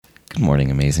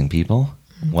morning, amazing people.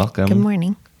 Welcome. Good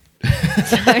morning.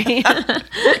 Sorry.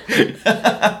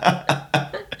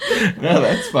 No,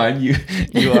 that's fine. You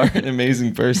are an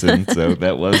amazing person, so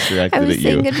that was directed I was at you.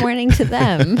 saying good morning to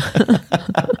them.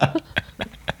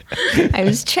 I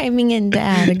was chiming in to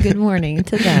add a good morning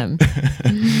to them.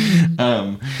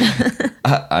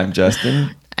 I'm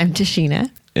Justin, I'm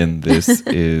Tashina. and this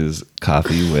is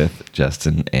Coffee with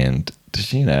Justin and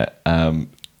Tashina.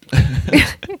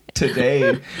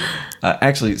 Today,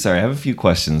 actually, sorry, I have a few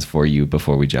questions for you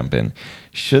before we jump in.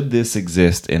 Should this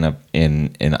exist in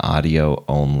an audio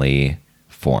only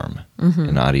form,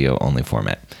 an audio only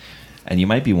format? And you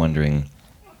might be wondering,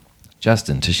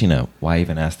 Justin, Tashina, why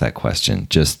even ask that question?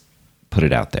 Just put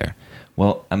it out there.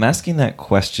 Well, I'm asking that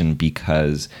question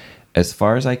because, as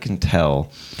far as I can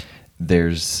tell,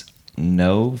 there's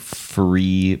no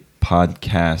free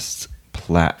podcast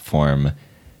platform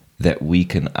that we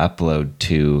can upload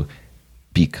to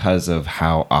because of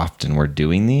how often we're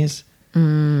doing these.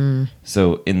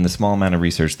 So in the small amount of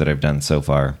research that I've done so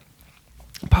far,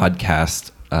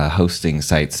 podcast hosting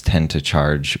sites tend to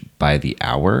charge by the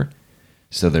hour.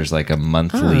 So there's like a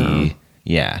monthly...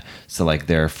 Yeah. So like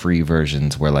there are free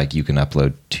versions where like you can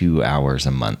upload 2 hours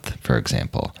a month, for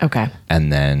example. Okay.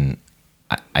 And then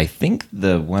I think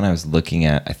the one I was looking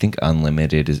at, I think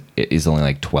unlimited is only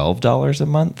like $12 a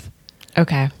month.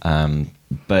 Okay.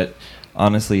 But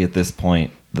honestly, at this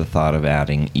point, the thought of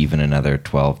adding even another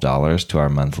 $12 to our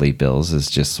monthly bills is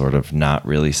just sort of not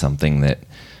really something that,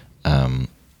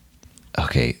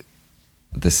 okay,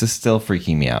 this is still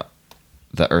freaking me out.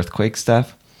 The earthquake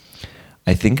stuff,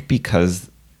 I think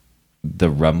because the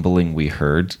rumbling we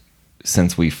heard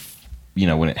since when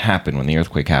it happened, when the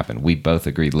earthquake happened, we both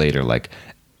agreed later, like,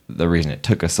 the reason it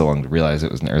took us so long to realize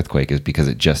it was an earthquake is because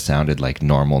it just sounded like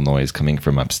normal noise coming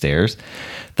from upstairs.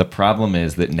 The problem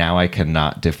is that now I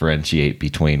cannot differentiate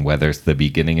between whether it's the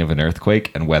beginning of an earthquake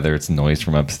and whether it's noise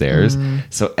from upstairs.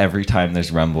 So every time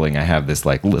there's rumbling, I have this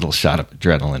like little shot of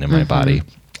adrenaline in my body.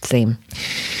 Same.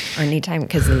 Or anytime,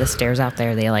 because of the stairs out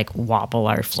there, they like wobble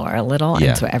our floor a little. Yeah.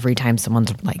 And so every time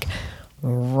someone's like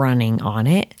running on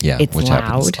it, it's which loud.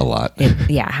 happens a lot. It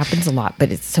happens a lot,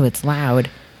 but it's loud.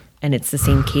 And it's the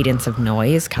same cadence of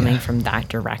noise coming from that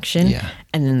direction. Yeah.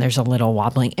 And then there's a little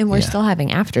wobbling. And we're still having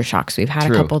aftershocks. We've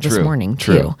had a couple this morning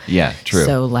True. too. Yeah, true.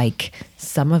 So like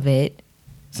some of it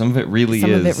really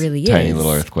is tiny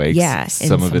little earthquakes. Yeah. And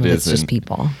some of it it's isn't. just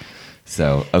people.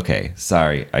 So, okay,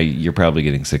 sorry. You're probably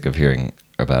getting sick of hearing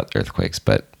about earthquakes,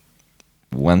 but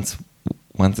once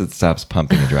it stops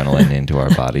pumping adrenaline into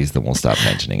our bodies, then we'll stop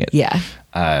mentioning it. Yeah.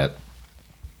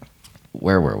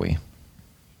 Where were we?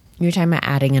 You're talking about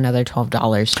adding another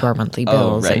 $12 to our monthly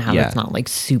bills right, and how yeah. it's not like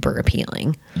super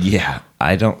appealing. Yeah,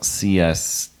 I don't see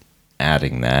us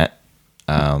adding that.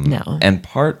 No. And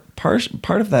part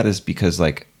of that is because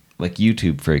like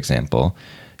YouTube, for example,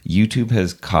 YouTube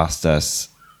has cost us,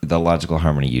 the Logical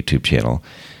Harmony YouTube channel,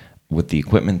 with the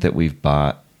equipment that we've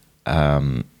bought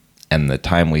and the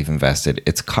time we've invested,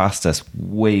 it's cost us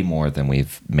way more than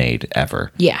we've made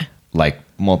ever. Yeah. Like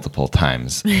multiple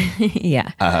times.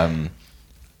 Yeah.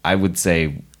 I would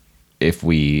say if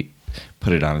we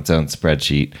put it on its own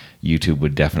spreadsheet, YouTube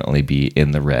would definitely be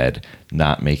in the red,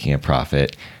 not making a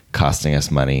profit, costing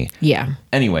us money. Yeah.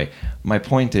 Anyway, my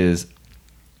point is,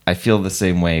 I feel the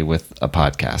same way with a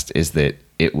podcast, is that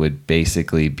it would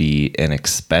basically be an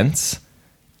expense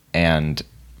and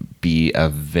be a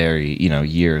very,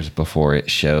 years before it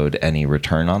showed any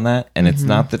return on that. And it's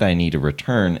not that I need a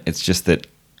return. It's just that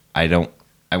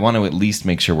I want to at least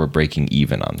make sure we're breaking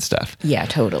even on stuff. Yeah,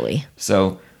 totally.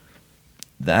 So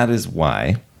that is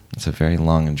why, it's a very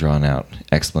long and drawn out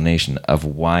explanation of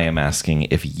why I'm asking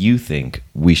if you think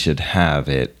we should have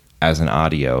it as an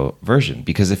audio version.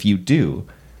 Because if you do,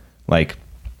 like,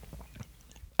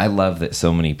 I love that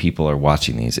so many people are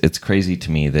watching these. It's crazy to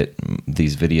me that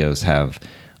these videos have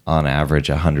on average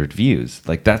 100 views.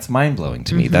 Like, that's mind-blowing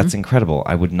to me. That's incredible.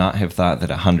 I would not have thought that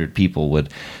 100 people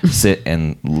would sit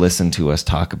and listen to us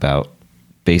talk about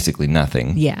basically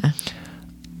nothing. Yeah.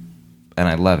 And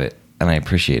I love it and I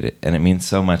appreciate it and it means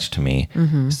so much to me.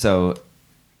 So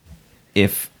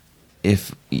if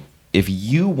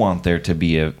you want there to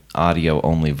be an audio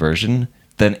only version,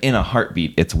 then in a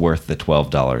heartbeat it's worth the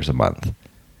 $12 a month.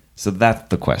 So that's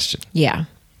the question. Yeah.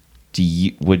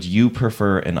 Would you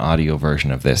prefer an audio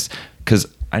version of this? Because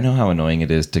I know how annoying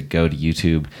it is to go to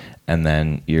YouTube and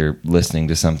then you're listening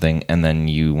to something and then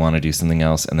you want to do something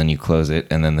else and then you close it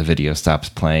and then the video stops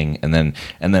playing and then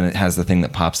it has the thing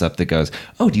that pops up that goes,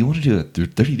 oh, do you want to do a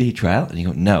 30-day trial? And you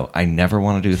go, no, I never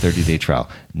want to do a 30-day trial.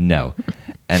 No.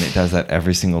 And it does that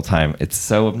every single time. It's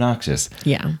so obnoxious.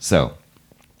 Yeah. So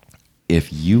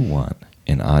if you want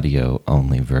an audio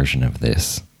only version of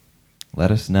this, let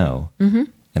us know,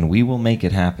 and we will make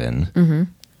it happen.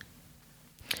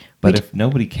 But if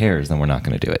nobody cares, then we're not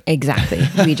going to do it. Exactly.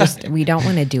 We don't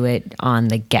want to do it on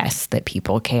the guess that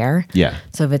people care. Yeah.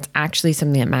 So if it's actually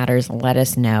something that matters, let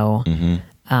us know.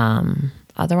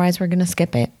 Otherwise, we're going to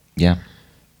skip it. Yeah.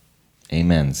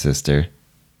 Amen, sister.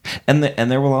 And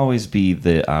there will always be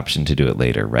the option to do it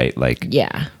later, right? Like,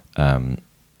 Yeah.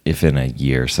 If in a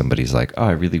year somebody's like, "Oh,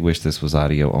 I really wish this was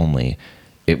audio only,"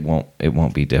 it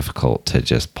won't be difficult to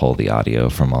just pull the audio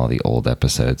from all the old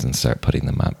episodes and start putting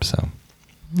them up. So.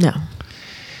 No.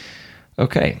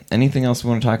 Okay. Anything else we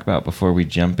want to talk about before we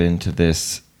jump into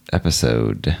this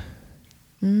episode?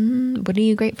 What are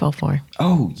you grateful for?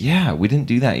 Oh, yeah. We didn't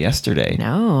do that yesterday.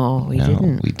 No, we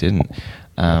didn't.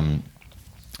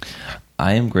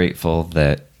 I am grateful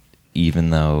that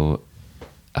even though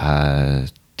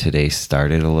today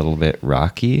started a little bit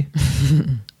rocky,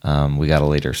 we got a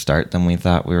later start than we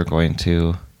thought we were going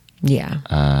to.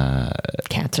 Yeah.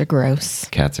 Cats are gross.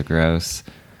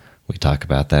 We talk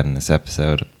about that in this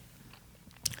episode.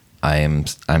 I'm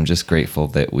just grateful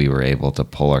that we were able to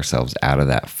pull ourselves out of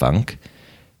that funk,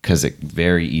 because it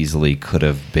very easily could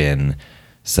have been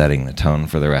setting the tone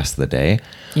for the rest of the day.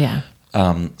 Yeah.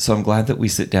 So I'm glad that we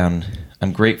sit down.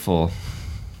 I'm grateful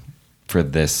for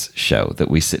this show,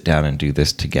 that we sit down and do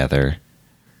this together,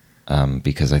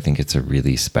 because I think it's a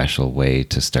really special way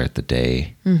to start the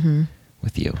day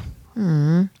with you.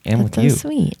 And with so you,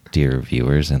 sweet. Dear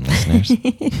viewers and listeners.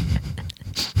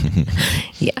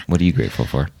 Yeah. What are you grateful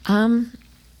for? I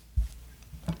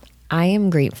am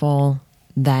grateful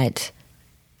that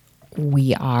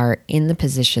we are in the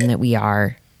position that we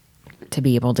are to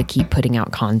be able to keep putting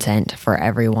out content for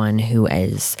everyone who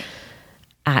is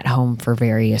at home for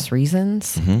various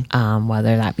reasons,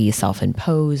 whether that be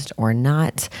self-imposed or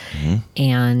not.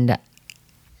 And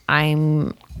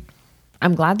I'm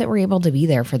glad that we're able to be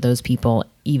there for those people,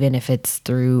 even if it's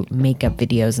through makeup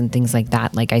videos and things like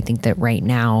that. Like, I think that right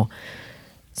now,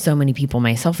 so many people,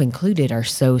 myself included, are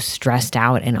so stressed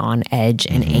out and on edge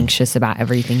and anxious about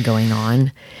everything going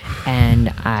on. And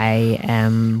I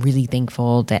am really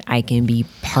thankful that I can be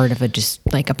part of a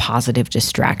positive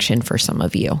distraction for some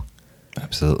of you.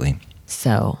 Absolutely.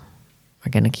 So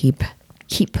we're going to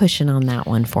keep pushing on that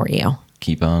one for you.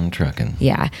 Keep on trucking.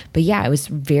 Yeah. But yeah, it was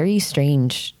very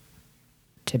strange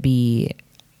to be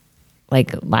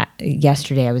like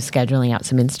yesterday. I was scheduling out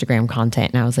some Instagram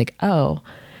content and I was like, oh,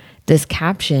 this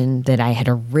caption that I had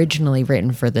originally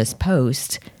written for this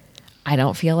post, I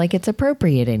don't feel like it's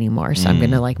appropriate anymore. So I'm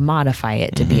going to modify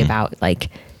it to be about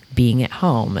being at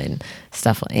home and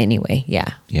stuff. Anyway.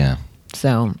 Yeah. Yeah.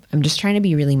 So I'm just trying to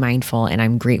be really mindful, and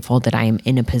I'm grateful that I am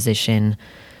in a position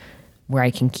where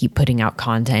I can keep putting out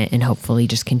content and hopefully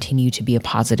just continue to be a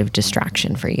positive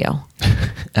distraction for you.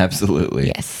 Absolutely.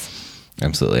 Yes.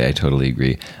 Absolutely. I totally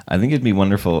agree. I think it'd be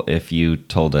wonderful if you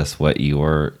told us what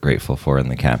you're grateful for in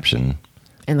the caption.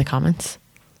 In the comments?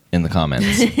 In the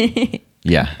comments.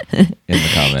 Yeah. In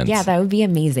the comments. Yeah, that would be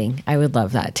amazing. I would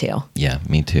love that too. Yeah,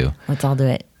 me too. Let's all do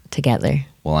it together.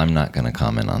 Well, I'm not going to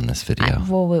comment on this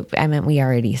video. I meant we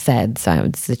already said, so I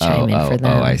would chime in for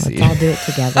them. I see. Let's all do it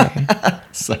together.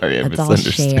 Sorry, I Let's all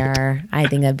misunderstood. share. I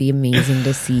think that'd be amazing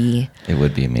to see. It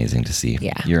would be amazing to see.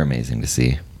 Yeah. You're amazing to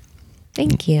see.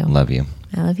 Thank you. Love you.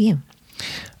 I love you.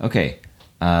 Okay,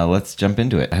 let's jump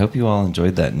into it. I hope you all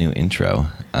enjoyed that new intro.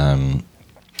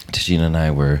 Tashina and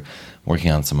I were working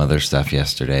on some other stuff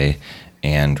yesterday,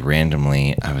 and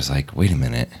randomly I was like, wait a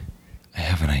minute, I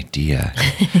have an idea.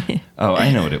 Oh,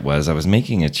 I know what it was. I was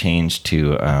making a change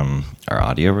to our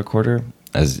audio recorder.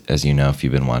 As you know, if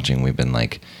you've been watching, we've been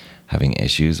having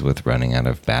issues with running out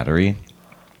of battery.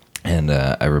 And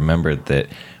I remembered that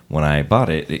when I bought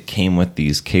it, it came with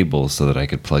these cables so that I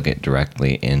could plug it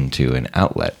directly into an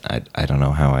outlet. I don't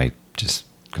know how I just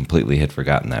completely had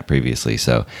forgotten that previously.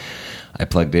 So I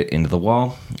plugged it into the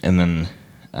wall, and then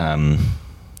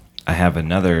I have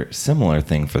another similar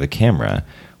thing for the camera,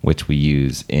 which we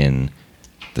use in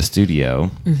the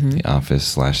studio, the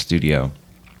office/studio,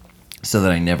 so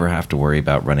that I never have to worry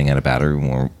about running out of battery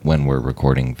when we're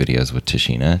recording videos with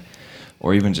Tashina,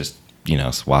 or even just,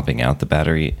 swapping out the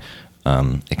battery.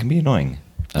 It can be annoying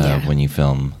when you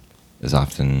film as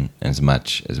often, as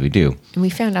much as we do. And we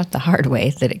found out the hard way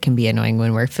that it can be annoying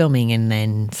when we're filming and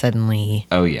then suddenly...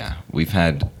 Oh, yeah. We've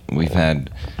had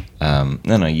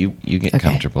no, you get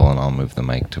comfortable and I'll move the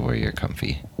mic to where you're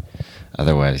comfy.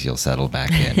 Otherwise, you'll settle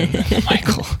back in and then the mic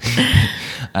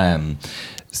will.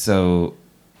 So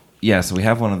we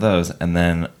have one of those. And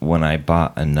then when I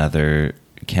bought another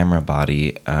camera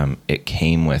body, it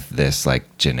came with this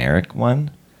generic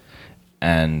one.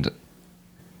 And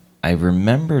I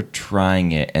remember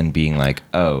trying it and being like,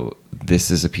 oh, this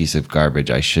is a piece of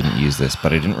garbage. I shouldn't use this.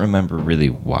 But I didn't remember really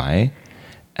why.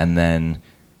 And then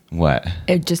what?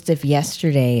 If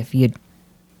yesterday, if you'd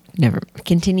never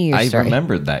continue your story. I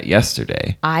remembered that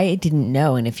yesterday. I didn't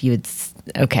know. And if you would,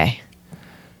 okay.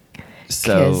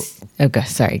 So,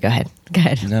 sorry, go ahead. Go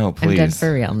ahead. No, please. I'm done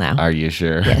for real now. Are you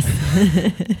sure? Yes.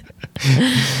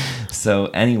 So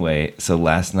anyway,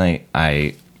 last night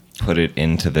I put it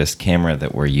into this camera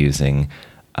that we're using,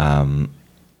 and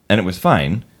it was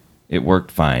fine. It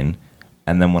worked fine.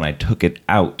 And then when I took it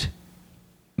out,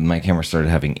 my camera started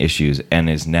having issues and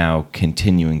is now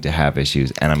continuing to have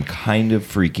issues. And I'm kind of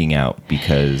freaking out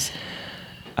because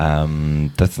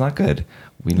that's not good.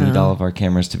 We need all of our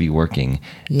cameras to be working.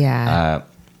 Yeah.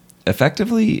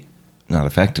 Not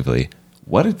effectively,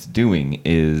 what it's doing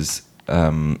is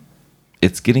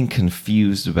it's getting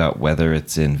confused about whether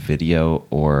it's in video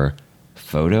or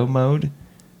photo mode.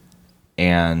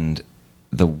 And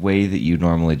the way that you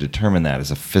normally determine that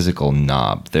is a physical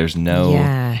knob. There's no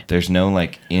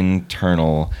like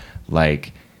internal,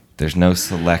 like there's no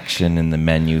selection in the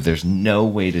menu. There's no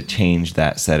way to change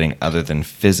that setting other than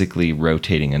physically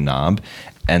rotating a knob.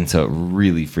 And so it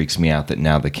really freaks me out that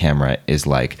now the camera is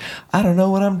like, I don't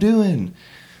know what I'm doing.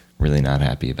 Really not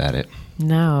happy about it.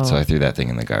 No. So I threw that thing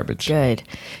in the garbage. Good.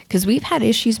 Because we've had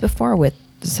issues before with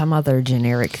some other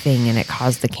generic thing and it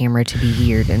caused the camera to be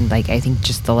weird. And like, I think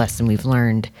just the lesson we've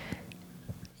learned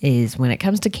is when it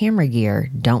comes to camera gear,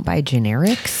 don't buy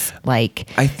generics. Like,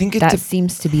 I think that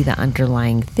seems to be the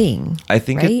underlying thing. I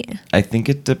think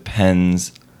it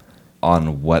depends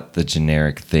on what the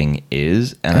generic thing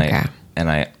is. And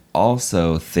I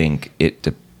also think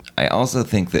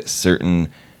that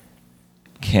certain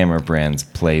camera brands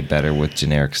play better with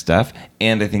generic stuff,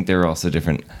 and I think there are also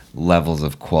different levels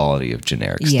of quality of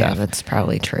generic stuff. Yeah, that's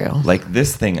probably true. Like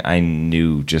this thing, I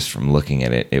knew just from looking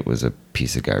at it, it was a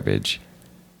piece of garbage.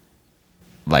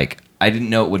 Like, I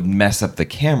didn't know it would mess up the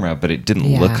camera, but it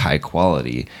didn't look high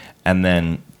quality. And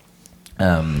then,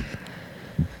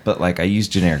 but like I use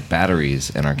generic batteries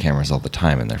in our cameras all the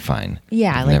time, and they're fine.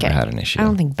 Yeah, I've never had an issue. I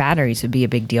don't think batteries would be a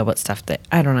big deal, but stuff that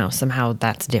I don't know, somehow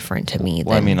that's different to me.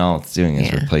 Well, I mean, all it's doing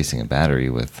is replacing a battery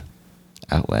with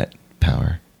outlet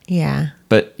power. Yeah.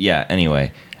 But yeah,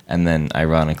 anyway, and then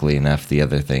ironically enough, the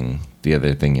other thing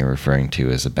you're referring to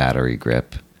is a battery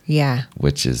grip. Yeah.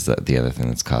 Which is the other thing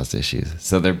that's caused issues.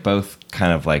 So they're both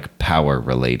kind of like power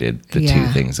related, the two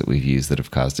things that we've used that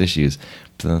have caused issues.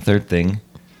 But then the third thing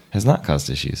has not caused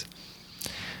issues.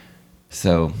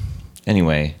 So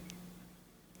anyway,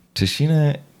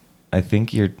 Tashina, I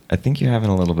think you're having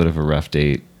a little bit of a rough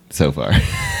day so far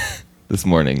this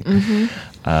morning.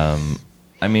 Mm-hmm.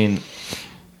 I mean,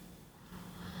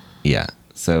 yeah.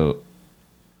 So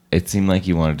it seemed like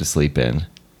you wanted to sleep in.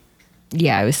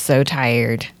 Yeah, I was so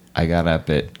tired. I got up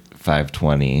at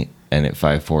 5:20, and at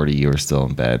 5:40 you were still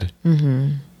in bed.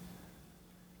 Mm-hmm.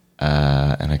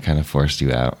 And I kind of forced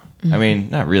you out. Mm-hmm. I mean,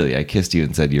 not really. I kissed you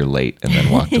and said you're late, and then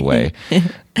walked away.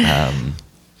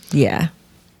 Yeah.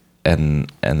 And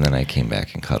then I came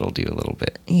back and cuddled you a little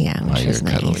bit. Yeah, while which you was were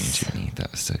cuddling nice. Junie.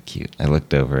 That was so cute. I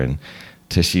looked over, and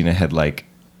Tashina had like,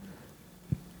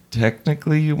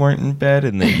 technically you weren't in bed,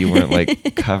 and that you weren't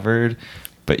like covered,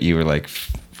 but you were like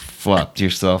flopped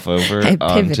yourself over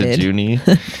onto Junie,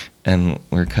 and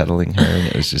we're cuddling her, and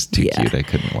it was just too cute. I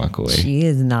couldn't walk away. She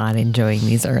is not enjoying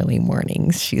these early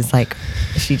mornings. She's like,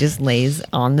 she just lays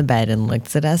on the bed and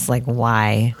looks at us like,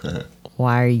 why?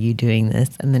 Why are you doing this?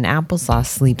 And then Applesauce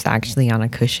sleeps actually on a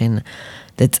cushion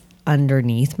that's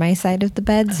underneath my side of the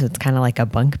bed. So it's kind of like a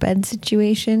bunk bed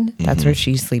situation. That's where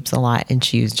she sleeps a lot. And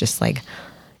she was just like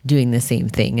doing the same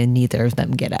thing, and neither of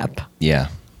them get up. Yeah.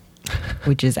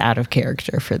 Which is out of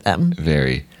character for them.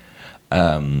 Very.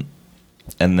 And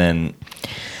then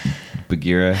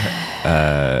Bagheera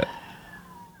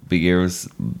was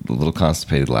a little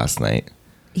constipated last night.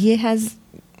 He has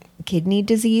kidney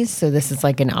disease, so this is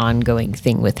like an ongoing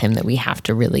thing with him that we have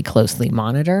to really closely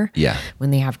monitor. Yeah. When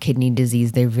they have kidney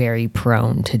disease, they're very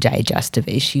prone to digestive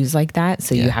issues like that,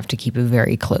 so you have to keep a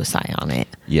very close eye on it.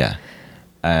 Yeah.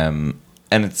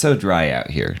 And it's so dry out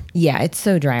here. Yeah, it's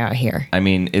so dry out here. I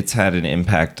mean, it's had an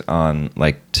impact on,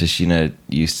 like, Tashina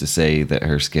used to say that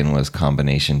her skin was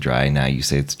combination dry. Now you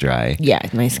say it's dry. Yeah,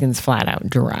 my skin's flat out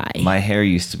dry. My hair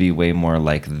used to be way more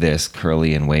like this,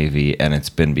 curly and wavy, and it's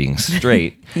been being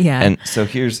straight. Yeah. And so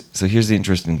here's the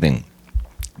interesting thing.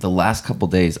 The last couple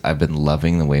days, I've been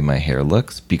loving the way my hair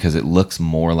looks because it looks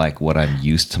more like what I'm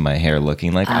used to my hair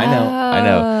looking like. I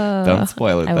know. Don't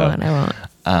spoil it, though. I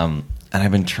won't. And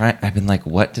I've been like,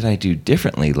 what did I do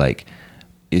differently? Like,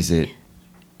 is it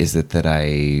that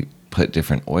I put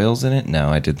different oils in it? No,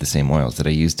 I did the same oils. Did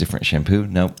I use different shampoo?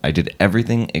 Nope. I did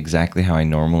everything exactly how I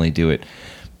normally do it.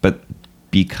 But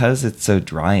because it's so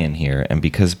dry in here, and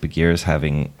because Bagheera's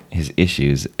having his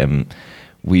issues,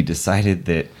 we decided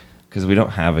that because we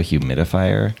don't have a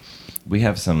humidifier, we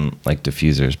have some like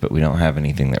diffusers, but we don't have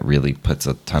anything that really puts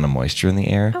a ton of moisture in the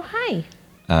air. Oh, hi.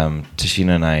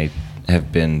 Tashina and I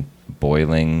have been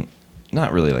boiling,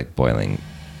 not really like boiling.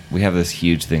 We have this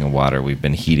huge thing of water we've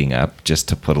been heating up just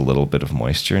to put a little bit of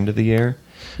moisture into the air.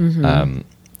 Mm-hmm.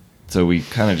 So we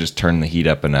kind of just turn the heat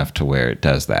up enough to where it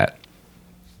does that.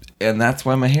 And that's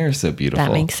why my hair is so beautiful.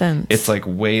 That makes sense. It's like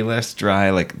way less dry.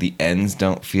 Like the ends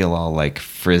don't feel all like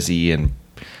frizzy and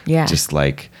just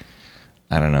like,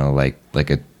 I don't know, like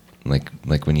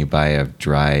when you buy a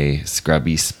dry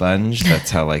scrubby sponge.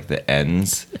 That's how like the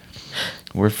ends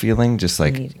were feeling. Just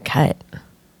like, you need to cut.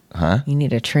 Huh? You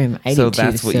need a trim. So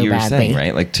that's what you were saying,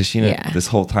 right? Like Tashina, this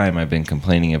whole time I've been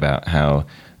complaining about how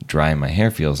dry my hair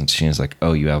feels, and Tashina's like,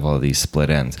 oh, you have all these split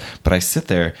ends. But I sit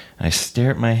there and I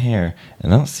stare at my hair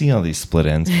and I don't see all these split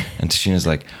ends. And Tashina's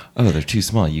like, oh, they're too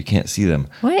small. You can't see them.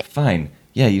 What? Fine.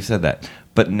 Yeah, you said that.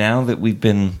 But now that we've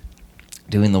been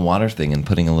doing the water thing and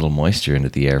putting a little moisture into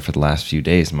the air for the last few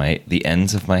days, the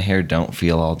ends of my hair don't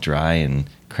feel all dry and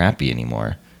crappy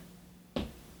anymore.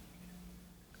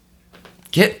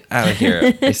 Get out of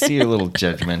here. I see your little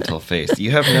judgmental face.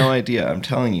 You have no idea. I'm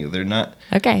telling you, they're not.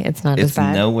 Okay, it's not as bad.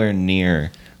 It's nowhere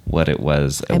near what it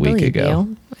was a week ago.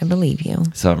 I believe you.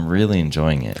 So I'm really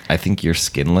enjoying it. I think your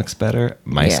skin looks better.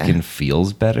 My skin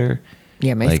feels better.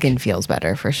 Yeah, my skin feels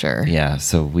better for sure. Yeah,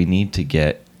 so we need to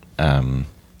get,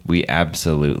 we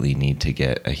absolutely need to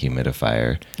get a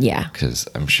humidifier. Yeah. Because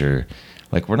I'm sure,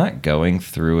 like, we're not going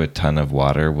through a ton of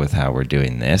water with how we're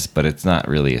doing this, but it's not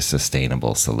really a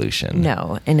sustainable solution.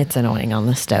 No, and it's annoying on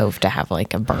the stove to have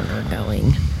like a burner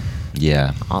going.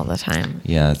 Yeah. All the time.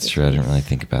 Yeah, that's true. I didn't really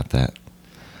think about that.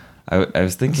 I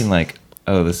was thinking like,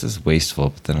 oh, this is wasteful.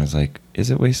 But then I was like, is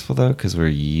it wasteful though? Because we're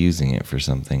using it for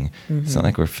something. Mm-hmm. It's not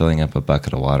like we're filling up a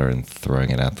bucket of water and throwing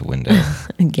it out the window.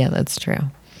 Yeah, that's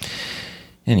true.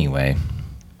 Anyway,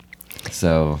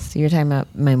 so you're talking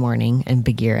about my morning and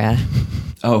Bagheera.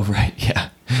 Oh, right. Yeah.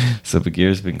 So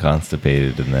Bagheera's been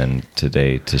constipated. And then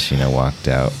today Tashina walked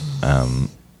out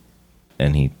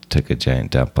and he took a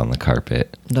giant dump on the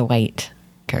carpet. The white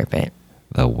carpet.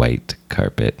 The white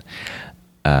carpet.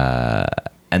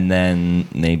 And then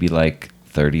maybe like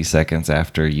 30 seconds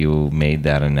after you made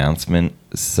that announcement,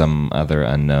 some other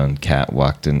unknown cat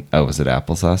walked in. Oh, was it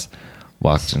Applesauce?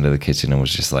 Walked into the kitchen and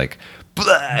was just like,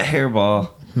 blah,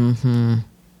 hairball. Mm-hmm.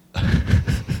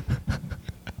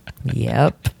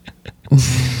 Yep.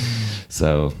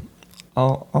 So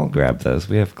I'll grab those.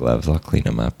 We have gloves. I'll clean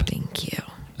them up. Thank you.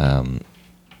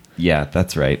 Yeah,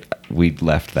 that's right. We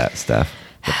left that stuff.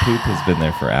 The poop has been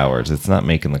there for hours. It's not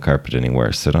making the carpet any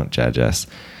worse, so don't judge us.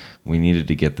 We needed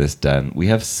to get this done. We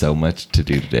have so much to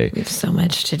do today. We have so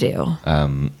much to do.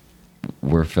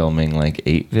 We're filming like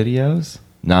 8 videos,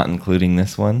 not including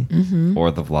this one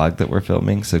or the vlog that we're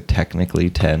filming. So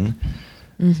technically 10.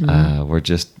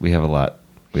 Mm-hmm. We have a lot.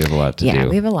 We have a lot to do. Yeah,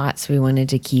 we have a lot. So we wanted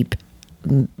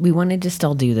to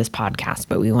still do this podcast,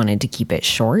 but we wanted to keep it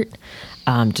short.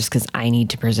 Just because I need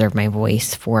to preserve my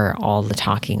voice for all the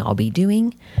talking I'll be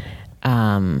doing.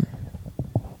 And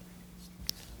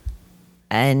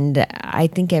I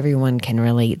think everyone can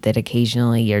relate that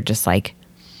occasionally you're just like,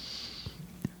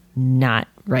 not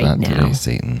right not now. Today,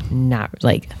 Satan. Not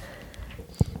like,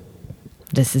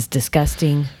 this is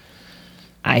disgusting.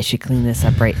 I should clean this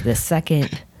up right this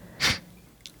second.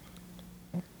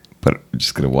 But I'm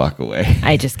just going to walk away.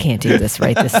 I just can't do this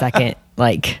right this second.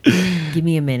 Like, give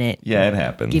me a minute. Yeah, it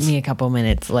happens. Give me a couple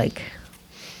minutes. Like,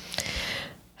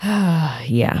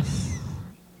 yeah.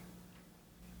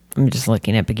 I'm just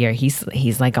looking at Bagheera.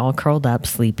 He's like all curled up,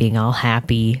 sleeping, all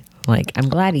happy. Like, I'm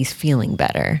glad he's feeling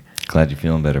better. Glad you're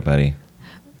feeling better, buddy.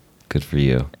 Good for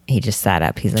you. He just sat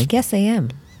up. He's like, yes, I am.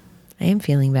 I am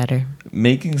feeling better.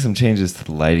 Making some changes to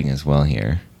the lighting as well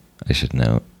here, I should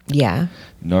note. Yeah.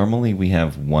 Normally we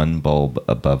have one bulb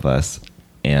above us,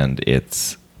 and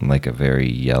it's like a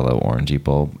very yellow-orangey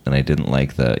bulb, and I didn't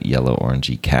like the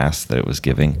yellow-orangey cast that it was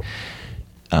giving.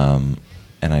 And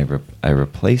I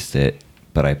replaced it,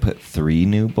 but I put 3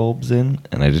 new bulbs in,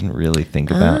 and I didn't really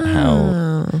think about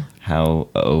how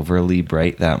overly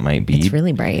bright that might be. It's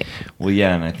really bright. Well,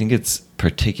 yeah, and I think it's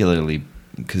particularly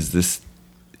because this...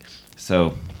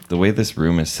 So the way this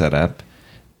room is set up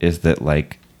is that,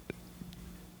 like,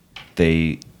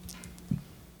 they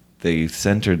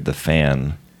centered the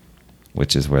fan,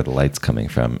 which is where the light's coming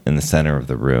from, in the center of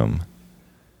the room.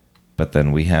 But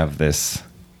then we have this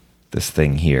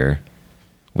thing here,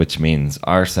 which means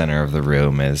our center of the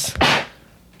room is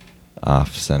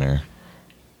off center.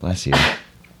 Bless you.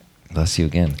 Bless you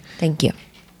again. Thank you.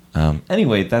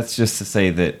 Anyway, that's just to say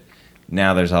that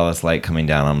now there's all this light coming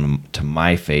down to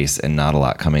my face and not a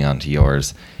lot coming onto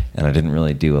yours. And I didn't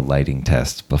really do a lighting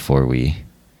test before I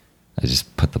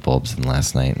just put the bulbs in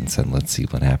last night and said, let's see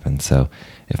what happens. So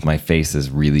if my face is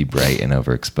really bright and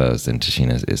overexposed and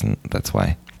Tashina's isn't, that's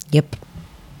why. Yep.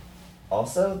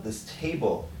 Also, this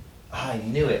table. I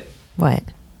knew it. What?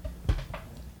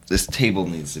 This table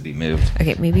needs to be moved.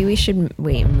 Okay, maybe we should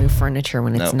move furniture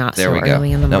when it's not so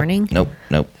early in the morning. Nope.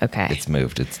 Okay. It's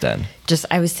moved. It's done. Just,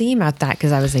 I was thinking about that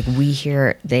because I was like,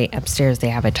 upstairs, they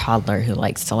have a toddler who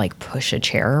likes to like push a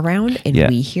chair around and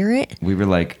we hear it. We were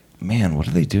like, man, what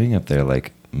are they doing up there?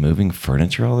 Like moving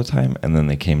furniture all the time? And then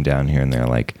they came down here and they're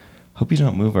like, hope you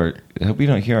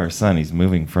don't hear our son. He's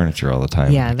moving furniture all the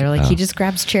time. Yeah, they're like, he just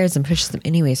grabs chairs and pushes them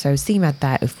anyway. So I was thinking about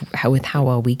that with how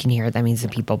well we can hear it. That means the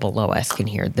people below us can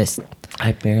hear this.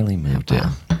 I barely moved it.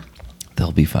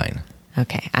 They'll be fine.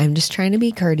 Okay. I'm just trying to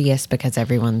be courteous because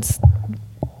everyone's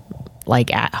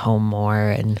like at home more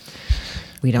and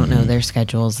we don't know their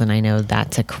schedules. And I know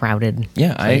that's a crowded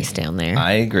place down there.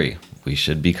 I agree. We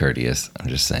should be courteous. I'm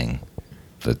just saying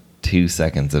the 2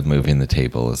 seconds of moving the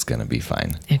table is going to be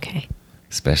fine. Okay.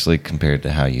 Especially compared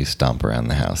to how you stomp around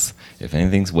the house. If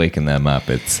anything's waking them up,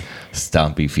 it's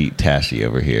stompy feet Tashi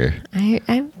over here.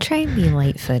 I'm trying to be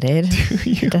light-footed.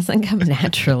 It doesn't come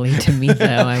naturally to me, though,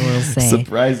 I will say.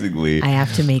 Surprisingly. I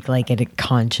have to make like a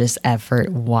conscious effort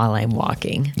while I'm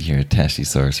walking. You're a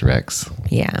Tashisaurus Rex.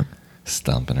 Yeah.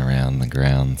 Stomping around the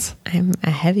grounds. I'm a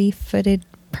heavy-footed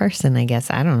person, I guess.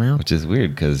 I don't know. Which is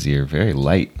weird because you're very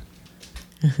light.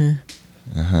 I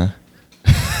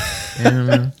don't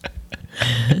know.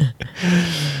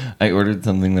 I ordered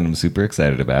something that I'm super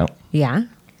excited about. Yeah?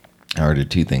 I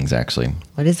ordered 2 things, actually.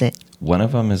 What is it? One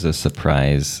of them is a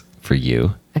surprise for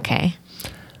you. Okay.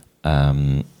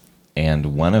 And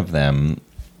one of them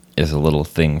is a little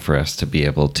thing for us to be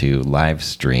able to live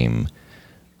stream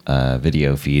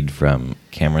video feed from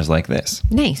cameras like this.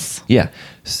 Nice. Yeah.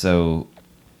 So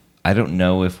I don't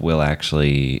know if we'll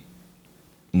actually...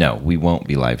 No, we won't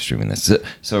be live streaming this.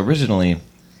 So originally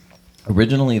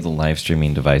the live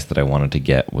streaming device that I wanted to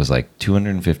get was like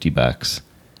 $250.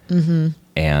 Mm-hmm.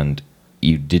 And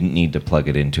you didn't need to plug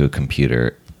it into a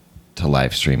computer to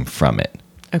live stream from it.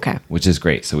 Okay. Which is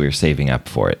great. So we were saving up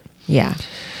for it. Yeah.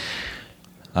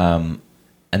 And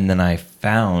then I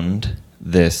found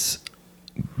this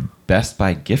Best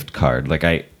Buy gift card. Like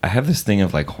I have this thing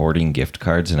of like hoarding gift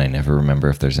cards and I never remember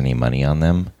if there's any money on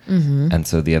them. Mm-hmm. And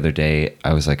so the other day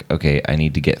I was like, okay, I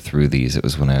need to get through these. It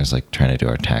was when I was like trying to do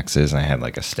our taxes and I had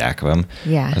like a stack of them.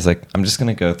 Yeah. I was like, I'm just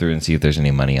going to go through and see if there's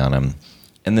any money on them.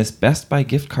 And this Best Buy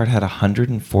gift card had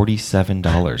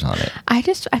 $147 on it. I'm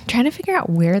trying to figure out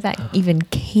where that even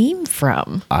came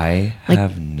from. I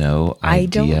have no idea. I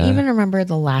don't even remember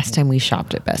the last time we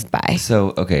shopped at Best Buy.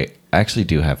 So, okay, I actually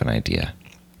do have an idea.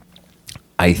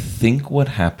 I think what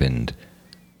happened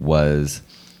was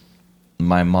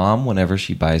my mom, whenever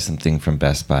she buys something from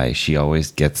Best Buy, she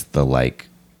always gets their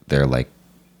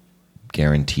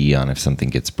guarantee on if something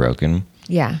gets broken.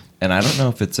 Yeah. And I don't know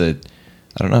if it's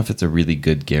a really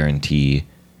good guarantee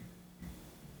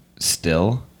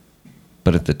still,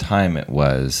 but at the time it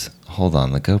was. Hold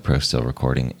on, the GoPro's still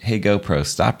recording. Hey GoPro,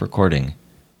 stop recording.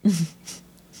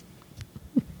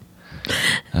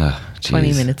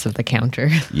 20 minutes of the counter.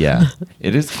 Yeah.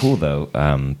 It is cool though.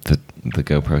 The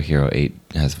GoPro Hero 8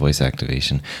 has voice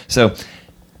activation. So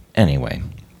anyway.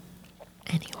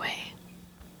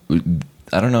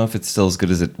 I don't know if it's still as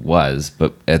good as it was,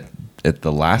 but at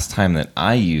the last time that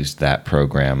I used that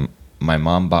program, my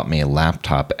mom bought me a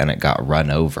laptop and it got run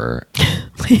over.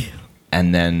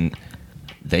 And then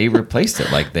they replaced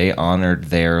it. Like they honored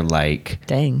their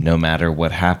dang, no matter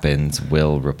what happens,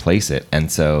 we'll replace it.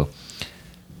 And so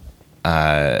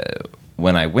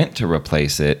when I went to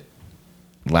replace it,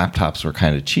 laptops were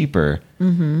kind of cheaper.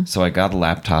 Mm-hmm. So I got a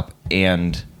laptop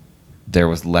and there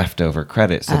was leftover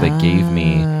credit. So they gave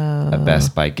me a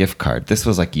Best Buy gift card. This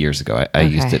was like years ago. I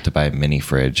used it to buy a mini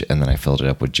fridge and then I filled it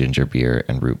up with ginger beer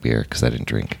and root beer because I didn't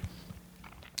drink.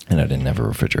 And I didn't have a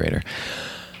refrigerator.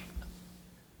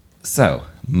 So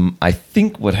I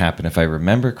think what happened, if I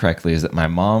remember correctly, is that my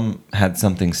mom had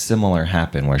something similar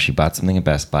happen where she bought something at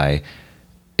Best Buy.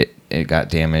 It got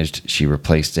damaged. She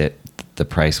replaced it. The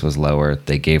price was lower.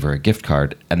 They gave her a gift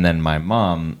card. And then my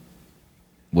mom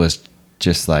was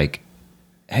just like,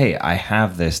 hey, I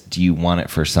have this. Do you want it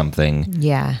for something?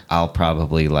 Yeah. I'll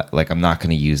probably, I'm not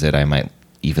going to use it. I might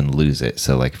even lose it.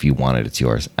 So like if you want it, it's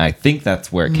yours. I think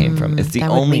that's where it came from. It's the that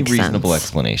would only make reasonable sense.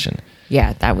 explanation.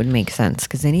 Yeah, that would make sense.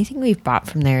 Because anything we've bought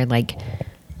from there, like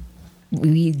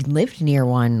we lived near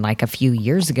one like a few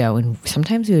years ago, and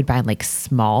sometimes we would buy like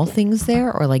small things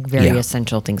there or like very Yeah.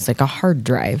 essential things like a hard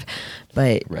drive.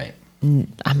 But Right.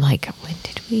 I'm like, when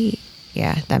did we?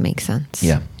 Yeah, that makes sense.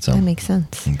 Yeah, so- that makes I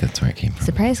sense. think that's where it came from.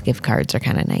 Surprise gift cards are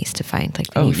kind of nice to find.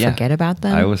 Like, when you forget about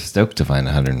them. I was stoked to find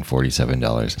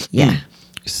 $147. Yeah.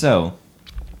 So,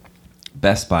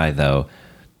 Best Buy though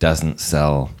doesn't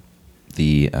sell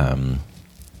the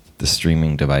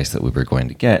streaming device that we were going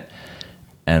to get,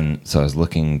 and so I was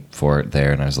looking for it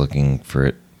there, and I was looking for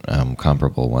it,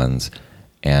 comparable ones,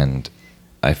 and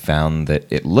I found that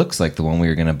it looks like the one we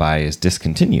were going to buy is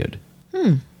discontinued,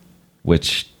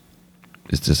 which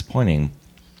is disappointing.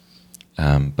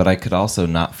 But I could also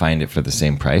not find it for the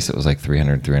same price. It was like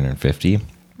 $300, $350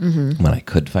 when I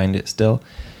could find it still.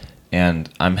 And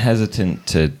I'm hesitant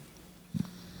to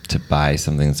buy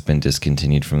something that's been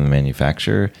discontinued from the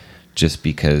manufacturer just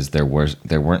because there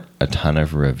weren't a ton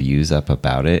of reviews up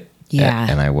about it. Yeah.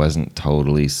 And I wasn't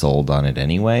totally sold on it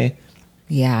anyway.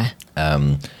 Yeah.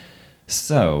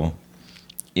 So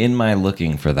in my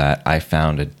looking for that, I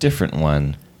found a different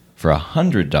one for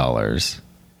 $100.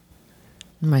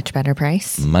 Much better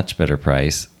price. Much better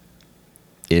price.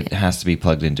 It has to be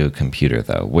plugged into a computer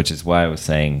though, which is why I was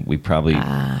saying we probably,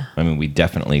 we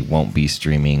definitely won't be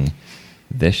streaming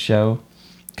this show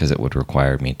because it would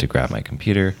require me to grab my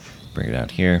computer, bring it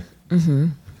out here. Mm-hmm.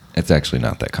 It's actually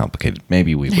not that complicated.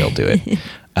 Maybe we will do it.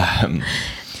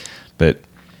 But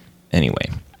anyway.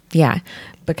 Yeah,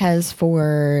 because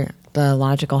for the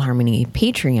Logical Harmony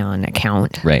Patreon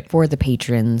account, Right. for the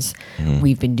patrons,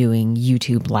 we've been doing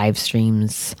YouTube live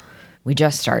streams. We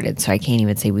just started, so I can't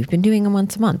even say we've been doing them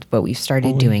once a month, but we've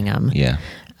started doing them. Yeah.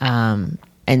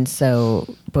 And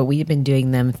so, but we've been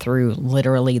doing them through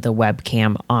literally the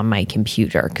webcam on my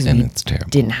computer because And we it's terrible.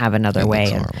 didn't have another It way.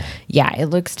 looks And horrible. yeah, it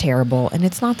looks terrible. And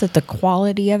it's not that the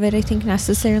quality of it, I think,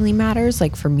 necessarily matters.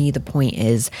 Like for me, the point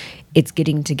is it's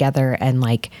getting together and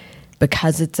like,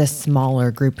 because it's a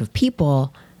smaller group of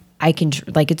people, I can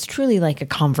like, it's truly like a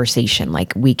conversation.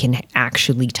 Like we can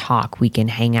actually talk, we can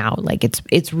hang out. Like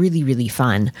it's really, really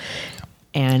fun.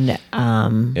 And,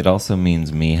 It also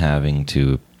means me having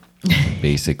to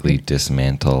basically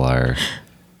dismantle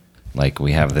like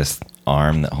we have this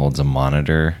arm that holds a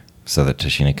monitor so that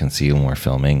Tashina can see when we're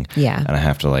filming. Yeah. And I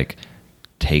have to like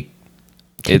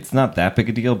it's not that big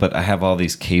a deal, but I have all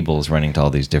these cables running to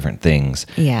all these different things.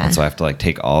 Yeah. And so I have to like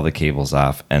take all the cables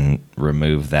off and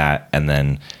remove that and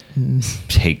then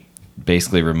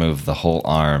basically remove the whole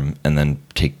arm and then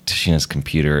take Tashina's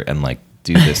computer and like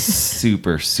do this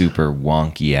super, super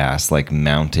wonky ass like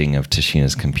mounting of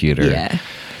Tashina's computer. yeah.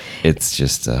 It's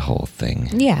just a whole thing.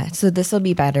 Yeah, so this will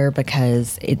be better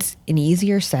because it's an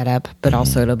easier setup, but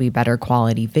also it'll be better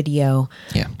quality video.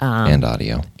 Yeah. And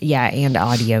audio. Yeah, and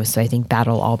audio. So I think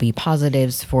that'll all be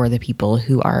positives for the people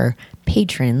who are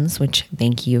patrons, which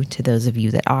thank you to those of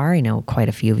you that are. I know quite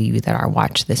a few of you that are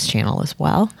watch this channel as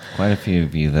well. Quite a few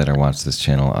of you that are watch this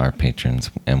channel are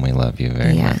patrons, and we love you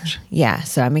very much. Yeah,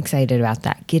 so I'm excited about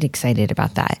that. Get excited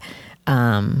about that.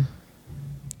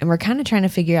 And we're kind of trying to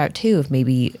figure out too if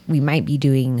maybe we might be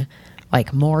doing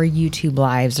like more YouTube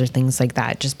lives or things like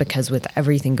that, just because with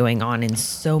everything going on and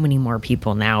so many more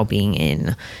people now being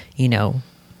in,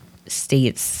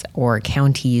 states or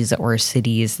counties or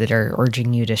cities that are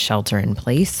urging you to shelter in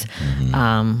place.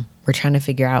 We're trying to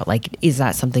figure out like, is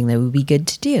that something that would be good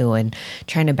to do, and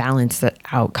trying to balance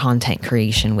out content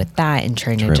creation with that and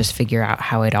trying to just figure out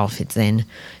how it all fits in.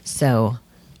 So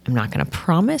I'm not going to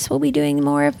promise we'll be doing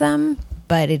more of them,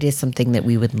 but it is something that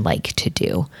we would like to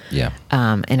do. Yeah.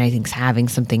 And I think having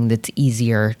something that's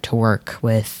easier to work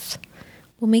with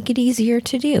will make it easier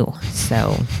to do.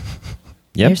 So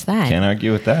Yep. there's that. Can't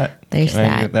argue with that. There's Can't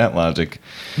argue that. with that logic.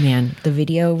 Man, the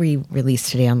video we released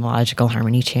today on the Logical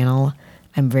Harmony channel,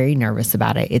 I'm very nervous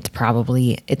about it.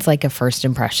 It's like a first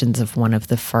impressions of one of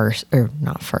the first, or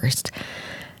not first.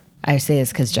 I say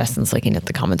this because Justin's looking at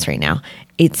the comments right now.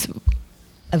 It's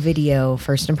a video,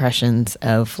 first impressions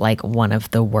of like one of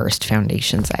the worst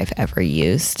foundations I've ever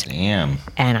used. Damn.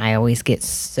 And I always get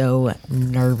so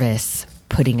nervous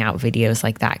putting out videos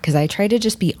like that because I try to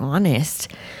just be honest,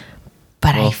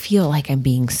 but I feel like I'm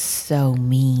being so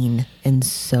mean and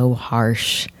so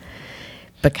harsh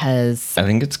because I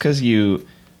think it's because you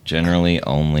generally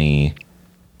only,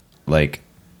 like,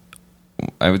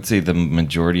 I would say the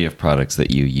majority of products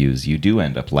that you use, you do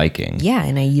end up liking. yeah,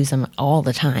 and I use them all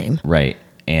the time. Right.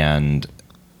 And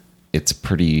it's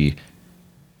pretty,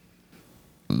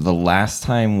 the last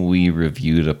time we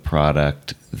reviewed a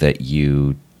product that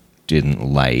you didn't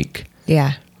like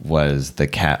Yeah. was the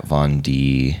Kat Von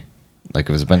D. Like,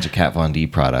 it was a bunch of Kat Von D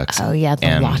products. Oh, yeah.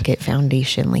 The Locket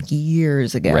Foundation, like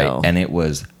years ago. Right. And it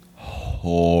was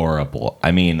horrible.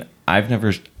 I mean, I've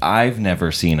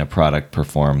never seen a product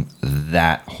perform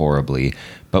that horribly,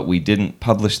 but we didn't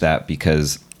publish that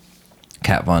because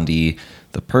Kat Von D,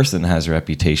 the person, has a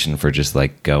reputation for just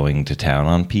like going to town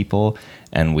on people.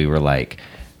 And we were like,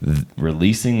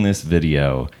 releasing this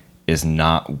video is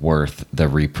not worth the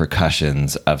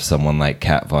repercussions of someone like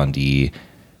Kat Von D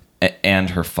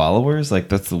and her followers. Like,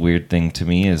 that's the weird thing to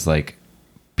me, is like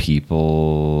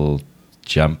people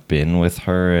jump in with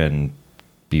her and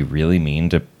be really mean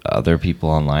to other people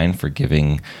online for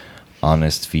giving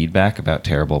honest feedback about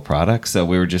terrible products. So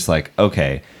we were just like,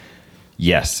 okay,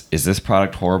 yes, is this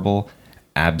product horrible?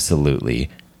 Absolutely.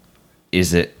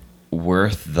 Is it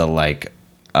worth the like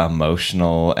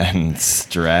emotional and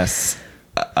stress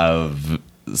of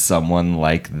someone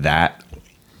like that?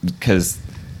 Because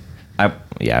I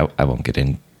won't get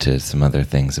into some other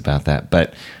things about that,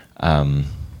 but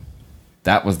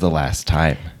that was the last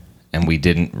time, and we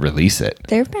didn't release it.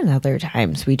 There have been other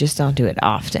times. We just don't do it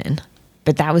often.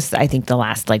 But that was, I think, the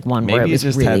last like one where it Maybe was it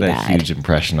just really had a bad. huge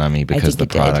impression on me because the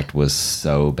think it did. product was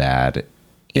so bad.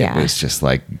 It was just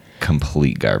like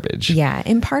complete garbage. Yeah,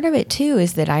 and part of it too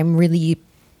is that I'm really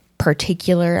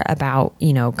particular about,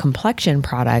 complexion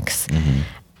products. Mm-hmm.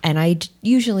 And I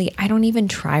don't even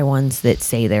try ones that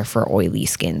say they're for oily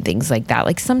skin, things like that.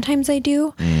 Like sometimes I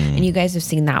do. And you guys have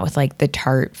seen that with like the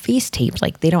Tarte face tape.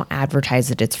 Like they don't advertise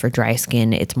that it's for dry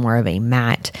skin. It's more of a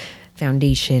matte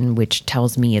foundation, which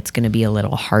tells me it's going to be a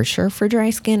little harsher for dry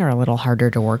skin or a little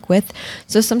harder to work with.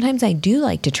 So sometimes I do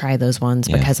like to try those ones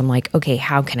because I'm like, okay,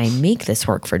 how can I make this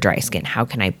work for dry skin? How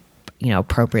can I,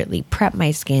 appropriately prep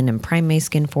my skin and prime my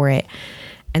skin for it?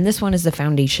 And this one is the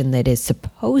foundation that is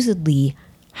supposedly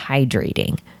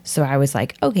hydrating. So I was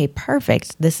like, okay,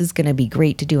 perfect. This is going to be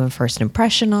great to do a first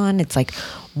impression on. It's like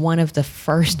one of the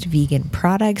first vegan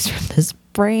products from this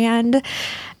brand.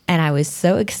 And I was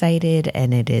so excited,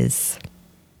 and it is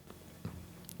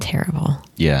terrible.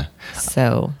 Yeah.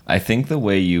 So I think the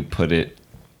way you put it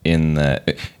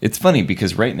it's funny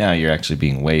because right now you're actually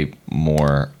being way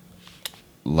more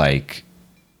like,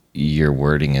 your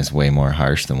wording is way more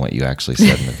harsh than what you actually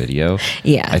said in the video.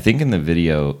 Yeah. I think in the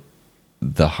video,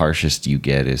 the harshest you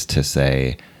get is to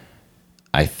say,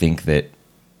 I think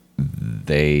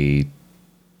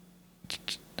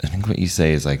what you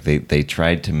say is like they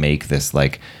tried to make this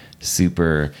like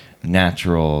super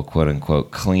natural, quote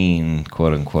unquote, clean,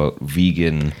 quote unquote,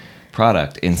 vegan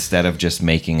product instead of just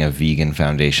making a vegan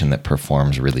foundation that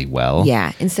performs really well.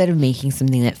 yeah, instead of making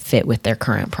something that fit with their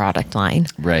current product line.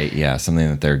 Right. Yeah. Something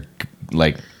that they're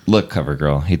like, look,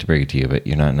 CoverGirl, hate to break it to you, but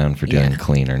you're not known for doing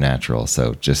clean or natural.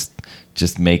 So just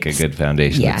make a good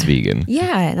foundation that's vegan.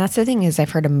 Yeah, and that's the thing is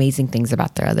I've heard amazing things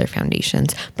about their other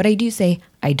foundations, but I do say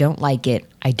I don't like it.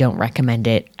 I don't recommend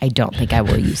it. I don't think I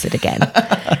will use it again.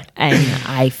 And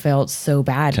I felt so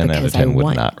bad 10 out of because 10 I would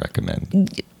want. not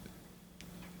recommend.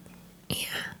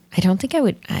 I don't think I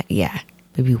would.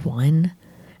 Maybe 1.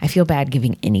 I feel bad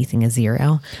giving anything a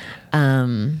 0.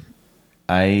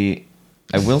 I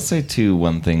will say too,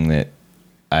 one thing that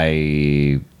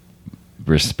I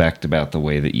respect about the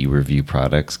way that you review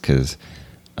products, because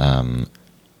and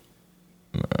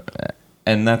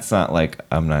that's not like,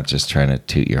 I'm not just trying to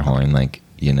toot your horn, like,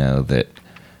 that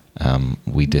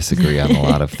we disagree on a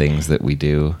lot of things that we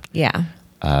do. Yeah.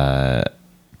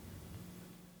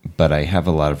 But I have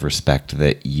a lot of respect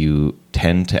that you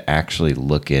tend to actually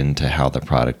look into how the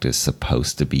product is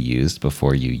supposed to be used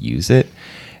before you use it.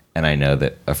 And I know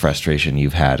that a frustration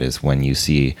you've had is when you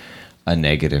see a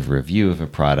negative review of a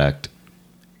product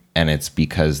and it's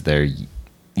because they're,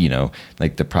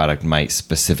 like the product might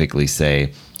specifically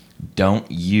say, don't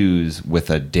use with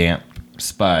a damp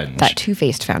sponge. That Too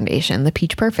Faced foundation, the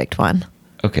Peach Perfect one.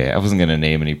 Okay, I wasn't going to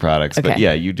name any products, but Okay.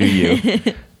 yeah, you do you.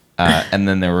 And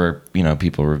then there were,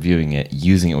 people reviewing it,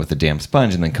 using it with a damp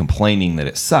sponge and then complaining that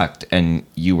it sucked. And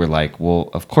you were like, well,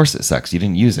 of course it sucks. You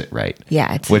didn't use it right.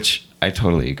 Yeah. Which I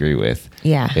totally agree with.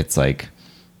 Yeah. It's like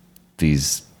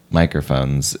these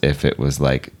microphones, if it was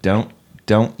like, don't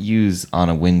use on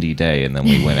a windy day, and then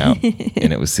we went out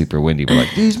and it was super windy, we're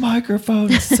like, these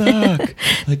microphones suck.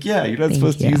 Like, yeah, you're not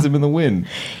supposed to use them in the wind.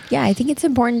 Yeah, I think it's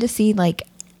important to see,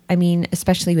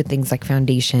 especially with things like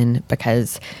foundation,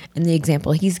 because in the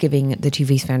example he's giving, the Too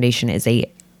Faced foundation is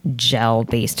a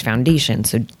gel-based foundation.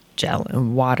 So gel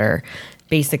and water,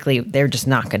 basically, they're just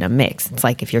not going to mix. It's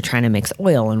like if you're trying to mix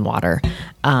oil and water.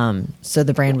 So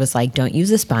the brand was like, don't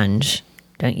use a sponge.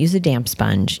 don't use a damp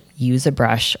sponge, use a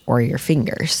brush or your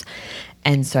fingers.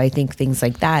 And so I think things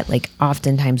like that, like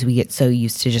oftentimes we get so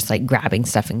used to just like grabbing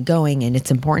stuff and going, and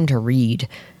it's important to read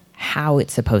how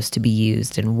it's supposed to be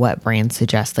used and what brands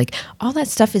suggest. Like all that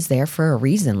stuff is there for a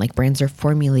reason. Like brands are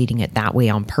formulating it that way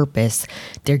on purpose.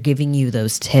 They're giving you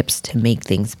those tips to make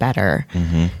things better.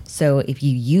 So if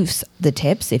you use the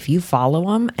tips, if you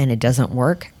follow them and it doesn't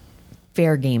work,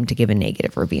 fair game to give a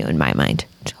negative review in my mind.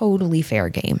 Totally fair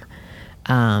game.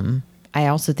 I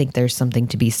also think there's something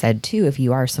to be said too, if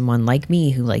you are someone like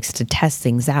me who likes to test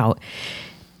things out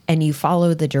and you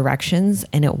follow the directions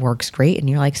and it works great and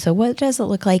you're like, so what does it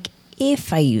look like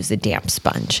if I use a damp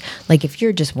sponge? Like if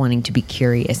you're just wanting to be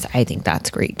curious, I think that's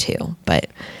great too. But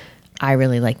I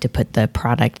really like to put the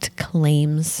product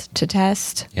claims to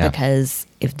test because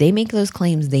if they make those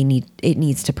claims, it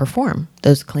needs to perform.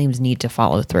 Those claims need to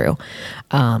follow through.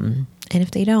 And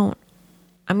if they don't,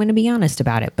 I'm going to be honest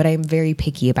about it, but I'm very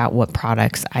picky about what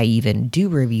products I even do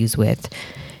reviews with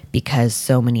because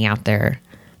so many out there,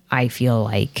 I feel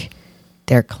like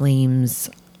their claims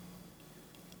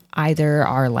either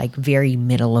are like very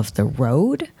middle of the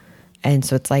road. And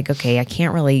so it's like, okay, I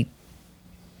can't really,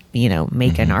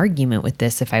 make an argument with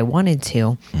this if I wanted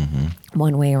to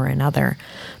one way or another.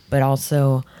 But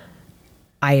also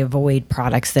I avoid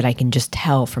products that I can just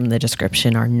tell from the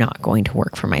description are not going to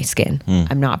work for my skin.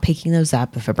 I'm not picking those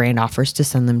up. If a brand offers to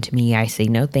send them to me, I say,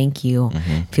 no, thank you.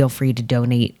 Feel free to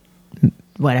donate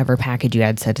whatever package you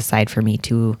had set aside for me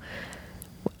to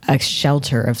a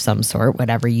shelter of some sort,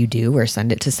 whatever you do, or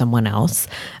send it to someone else.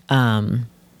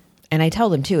 And I tell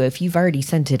them too, if you've already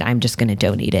sent it, I'm just going to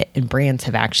donate it. And brands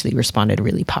have actually responded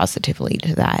really positively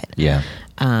to that. Yeah.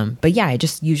 But yeah, I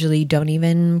just usually don't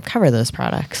even cover those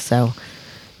products. So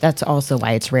that's also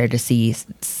why it's rare to see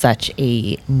such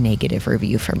a negative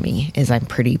review from me, is I'm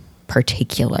pretty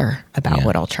particular about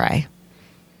what I'll try.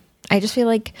 I just feel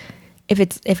like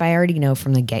if I already know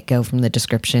from the get-go, from the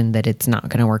description, that it's not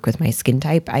going to work with my skin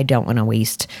type, I don't want to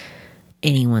waste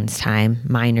anyone's time,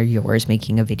 mine or yours,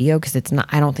 making a video, because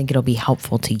I don't think it'll be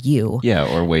helpful to you. Yeah,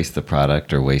 or waste the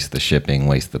product, or waste the shipping,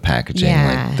 waste the packaging.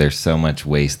 Yeah. Like there's so much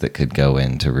waste that could go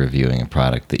into reviewing a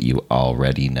product that you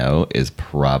already know is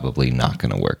probably not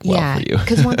going to work well for you.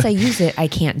 Because once I use it, I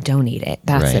can't donate it.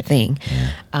 That's the thing.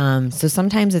 Yeah. So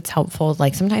sometimes it's helpful.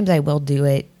 Like sometimes I will do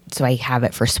it so I have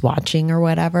it for swatching or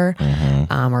whatever,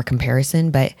 or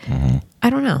comparison. But I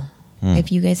don't know.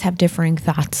 If you guys have differing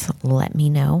thoughts, let me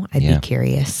know. I'd be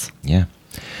curious. Yeah.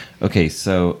 Okay,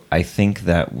 so I think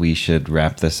that we should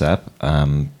wrap this up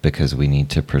because we need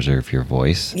to preserve your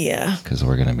voice. Yeah. Because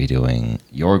you're going to be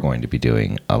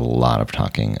doing a lot of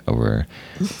talking over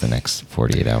the next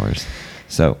 48 hours.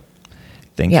 So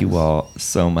thank you all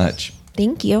so much.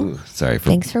 Thank you. Ooh,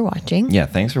 thanks for watching. Yeah,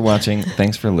 thanks for watching.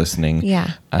 Thanks for listening.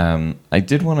 Yeah. I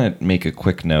did want to make a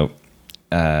quick note.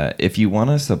 If you want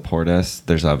to support us,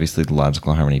 there's obviously the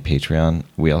Logical Harmony Patreon.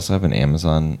 We also have an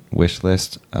Amazon wish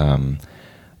list.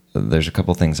 There's a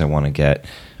couple things I want to get: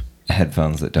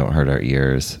 headphones that don't hurt our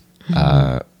ears,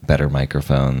 better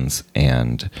microphones,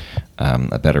 and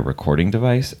a better recording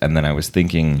device. And then I was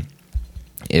thinking,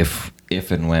 if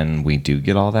and when we do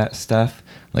get all that stuff,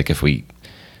 like if we,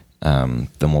 then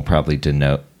we'll probably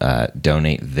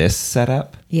donate this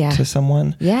setup to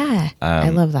someone. Yeah, I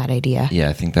love that idea. Yeah,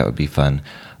 I think that would be fun.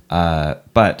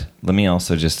 But let me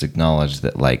also just acknowledge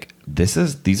that, like,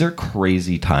 these are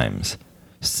crazy times.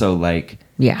 So, like,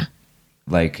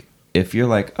 like if you're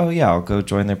like, oh yeah, I'll go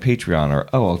join their Patreon, or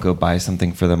oh, I'll go buy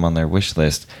something for them on their wish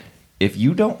list. If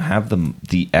you don't have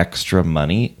the extra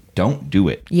money, don't do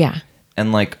it. Yeah.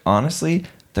 And like, honestly,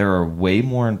 there are way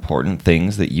more important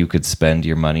things that you could spend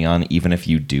your money on, even if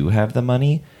you do have the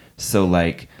money. So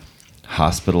like,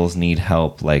 hospitals need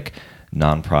help, like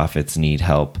nonprofits need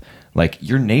help, like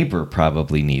your neighbor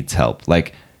probably needs help.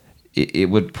 Like it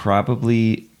would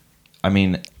probably, I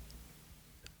mean,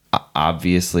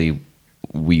 obviously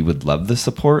we would love the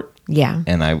support. Yeah.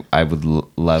 And I would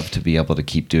love to be able to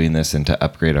keep doing this and to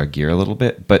upgrade our gear a little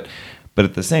bit. But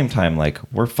at the same time, like,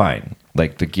 we're fine.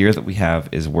 Like, the gear that we have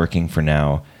is working for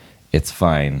now. It's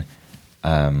fine.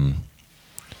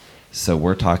 So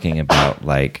we're talking about,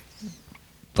 like,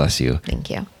 bless you. Thank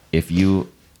you. If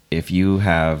you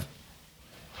have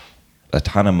a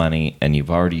ton of money and you've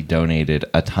already donated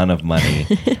a ton of money,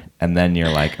 and then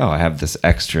you're like, oh, I have this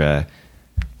extra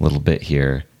little bit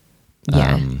here.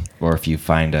 Yeah. Or if you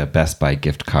find a Best Buy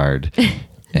gift card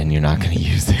and you're not going to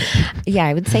use it. Yeah,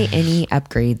 I would say any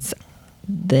upgrades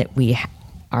that we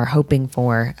are hoping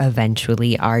for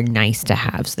eventually are nice to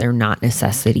haves. They're not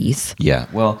necessities. Yeah.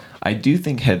 Well, I do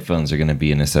think headphones are going to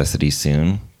be a necessity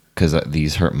soon, because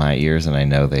these hurt my ears, and I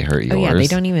know they hurt yours. Oh yeah, they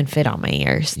don't even fit on my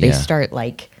ears. They Yeah. start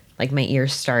like my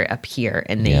ears start up here,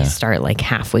 and they Yeah. start like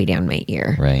halfway down my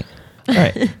ear. Right. All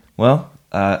right. Well,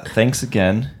 thanks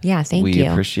again. Yeah, thank we you.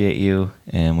 appreciate you,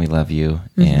 and we love you,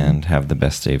 and have the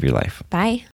best day of your life. Bye.